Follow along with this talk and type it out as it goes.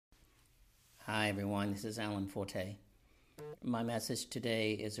Hi, everyone. This is Alan Forte. My message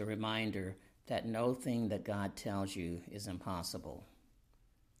today is a reminder that no thing that God tells you is impossible.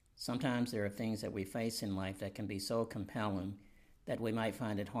 Sometimes there are things that we face in life that can be so compelling that we might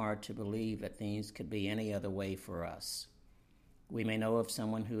find it hard to believe that things could be any other way for us. We may know of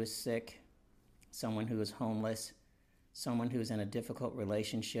someone who is sick, someone who is homeless, someone who is in a difficult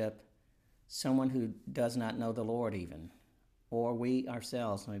relationship, someone who does not know the Lord even, or we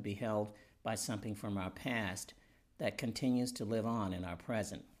ourselves may be held by something from our past that continues to live on in our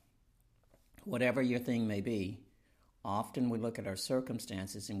present. Whatever your thing may be, often we look at our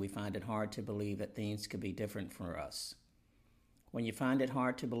circumstances and we find it hard to believe that things could be different for us. When you find it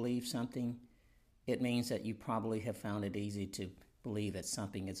hard to believe something, it means that you probably have found it easy to believe that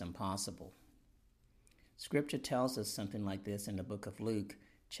something is impossible. Scripture tells us something like this in the book of Luke,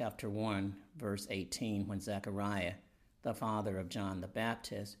 chapter 1, verse 18, when Zechariah, the father of John the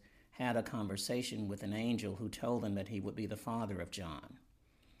Baptist, had a conversation with an angel who told him that he would be the father of John.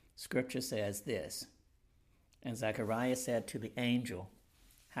 Scripture says this, "And Zechariah said to the angel,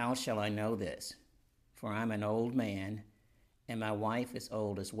 'How shall I know this? For I'm an old man, and my wife is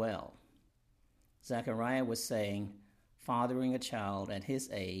old as well.'" Zechariah was saying fathering a child at his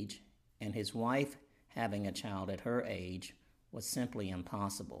age and his wife having a child at her age was simply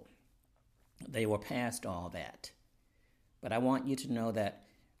impossible. They were past all that. But I want you to know that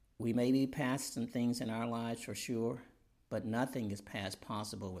we may be past some things in our lives for sure, but nothing is past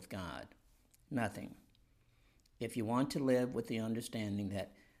possible with God. Nothing. If you want to live with the understanding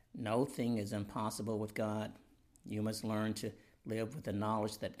that no thing is impossible with God, you must learn to live with the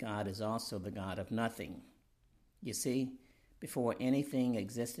knowledge that God is also the God of nothing. You see, before anything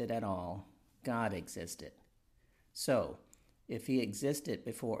existed at all, God existed. So, if he existed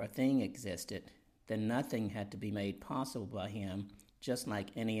before a thing existed, then nothing had to be made possible by him, just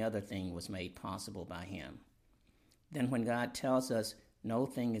like any other thing was made possible by him. Then when God tells us no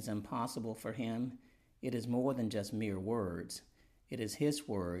thing is impossible for him, it is more than just mere words. It is his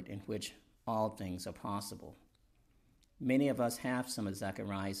word in which all things are possible. Many of us have some of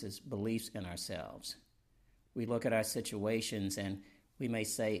Zechariah's beliefs in ourselves. We look at our situations and we may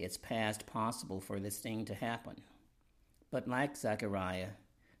say it's past possible for this thing to happen. But like Zechariah,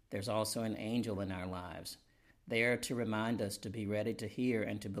 there's also an angel in our lives, there to remind us to be ready to hear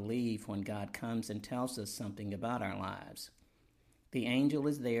and to believe when God comes and tells us something about our lives. The angel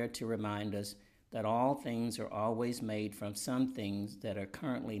is there to remind us that all things are always made from some things that are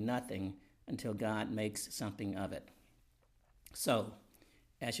currently nothing until God makes something of it. So,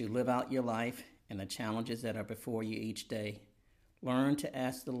 as you live out your life and the challenges that are before you each day, learn to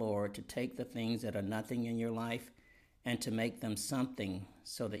ask the Lord to take the things that are nothing in your life and to make them something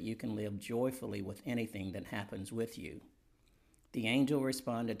so that you can live joyfully with anything that happens with you. The angel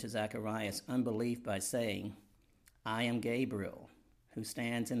responded to Zechariah's unbelief by saying, "I am Gabriel, who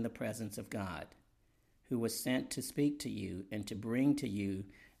stands in the presence of God, who was sent to speak to you and to bring to you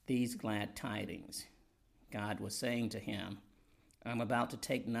these glad tidings." God was saying to him, "I'm about to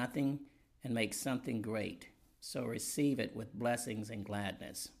take nothing and make something great, so receive it with blessings and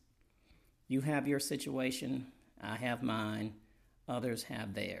gladness." You have your situation, I have mine, others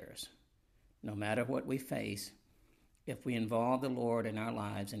have theirs. No matter what we face, if we involve the Lord in our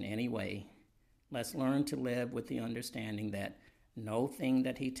lives in any way, let's learn to live with the understanding that no thing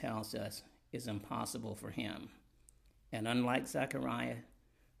that he tells us is impossible for him. And unlike Zechariah,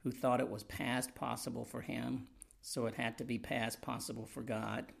 who thought it was past possible for him, so it had to be past possible for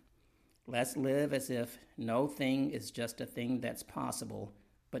God, let's live as if no thing is just a thing that's possible,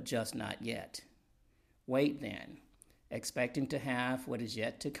 but just not yet. Wait then, expecting to have what is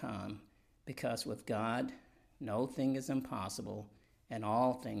yet to come, because with God, no thing is impossible, and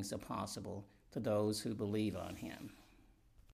all things are possible to those who believe on him.